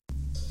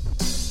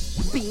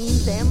beam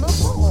them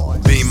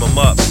aboard. Beam them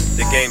up.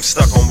 The game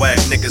stuck on whack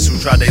niggas who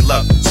try they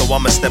luck. So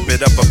I'ma step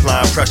it up,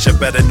 applying pressure,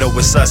 better know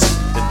it's us.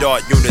 The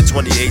Dart Unit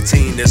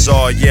 2018 is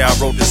all, yeah, I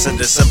wrote this in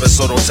December,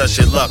 so don't touch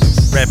your luck.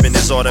 Rapping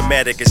is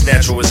automatic, it's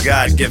natural, it's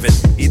God-given.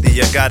 Either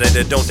you got it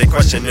or don't, they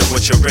questioning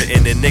what you're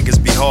written. And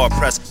niggas be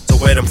hard-pressed to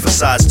wear them for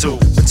size 2.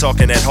 When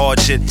talking that hard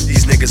shit,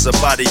 these niggas will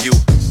body you.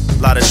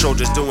 Lot of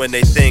soldiers doing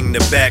they thing, the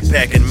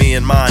backpacking, me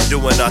and mine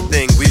doing our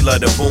thing. We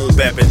love the boom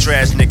bapping,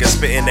 trash niggas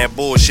spitting that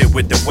bullshit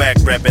with the whack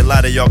rapping.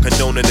 Lot of y'all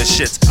condoning the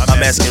shits.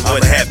 I'm asking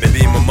what happened.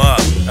 Beam 'em up,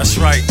 that's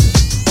right.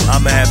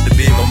 I'ma have to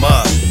beam 'em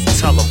up.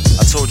 Tell 'em,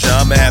 I told ya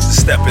I'ma have to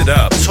step it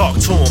up. Talk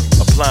to 'em,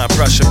 applying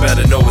pressure,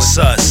 better know it's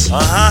us.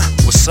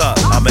 What's up?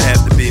 I'ma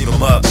have to beam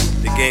 'em up.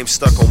 The game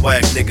stuck on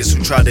whack niggas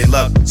who try they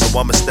luck. So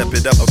I'ma step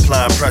it up,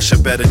 applying pressure,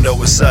 better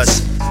know it's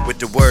us. With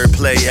the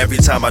wordplay, every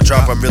time I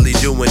drop, I'm really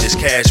doing this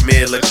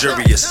cashmere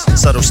luxurious.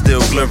 Subtle,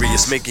 still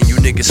glorious, making you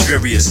niggas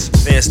furious.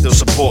 Fans still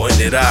supporting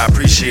it, I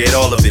appreciate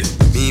all of it.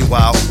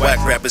 Meanwhile, whack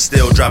rappers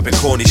still dropping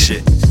corny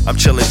shit. I'm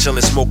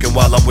chillin', smoking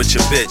while I'm with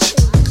your bitch.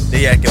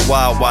 They acting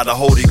wild while the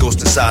Holy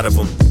Ghost inside of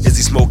them. Is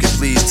he smoking?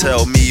 Please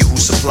tell me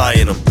who's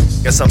supplying them.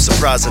 Guess I'm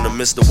surprising them,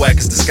 Mr. Wack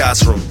is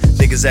disguised from.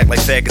 Niggas act like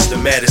faggots the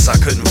maddest, I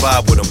couldn't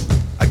vibe with them.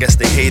 I guess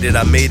they hated,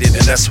 I made it,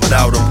 and that's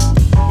without them.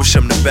 Wish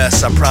them the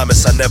best, I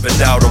promise I never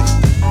doubt them.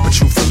 But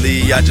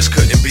truthfully, I just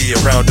couldn't be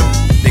around them.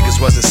 Niggas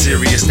wasn't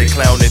serious, they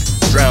clowning,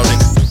 drowning.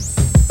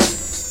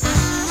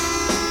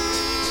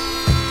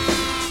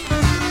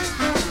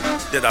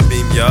 Did I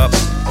beam you up?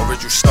 Or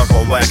is you stuck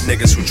on whack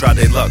niggas who try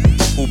their luck?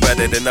 Who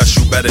better than us,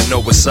 you better know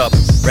what's up.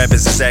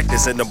 Rappers is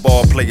actors and the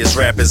ball players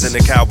rappers, and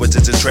the cowards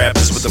is the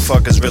trappers. What the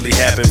fuck is really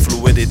happening?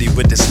 Fluidity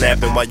with the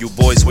snapping while you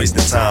boys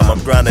wasting time. I'm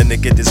grinding to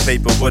get this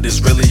paper, what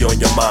is really on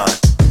your mind?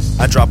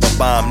 I drop a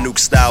bomb, Nugz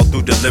style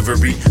through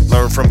delivery.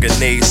 Learn from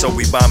grenades, so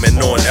we bombing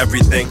on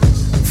everything.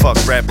 Fuck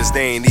rappers,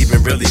 they ain't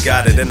even really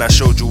got it. And I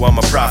showed you I'm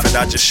a prophet,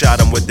 I just shot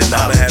them with the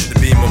knowledge. I'ma have to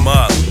beam 'em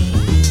up.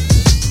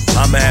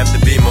 I'ma have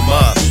to beam 'em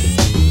up.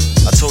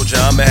 I told ya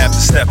I'ma have to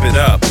step it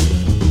up.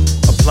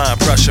 Applying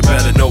pressure,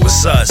 better know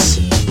it's us.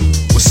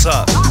 What's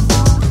up?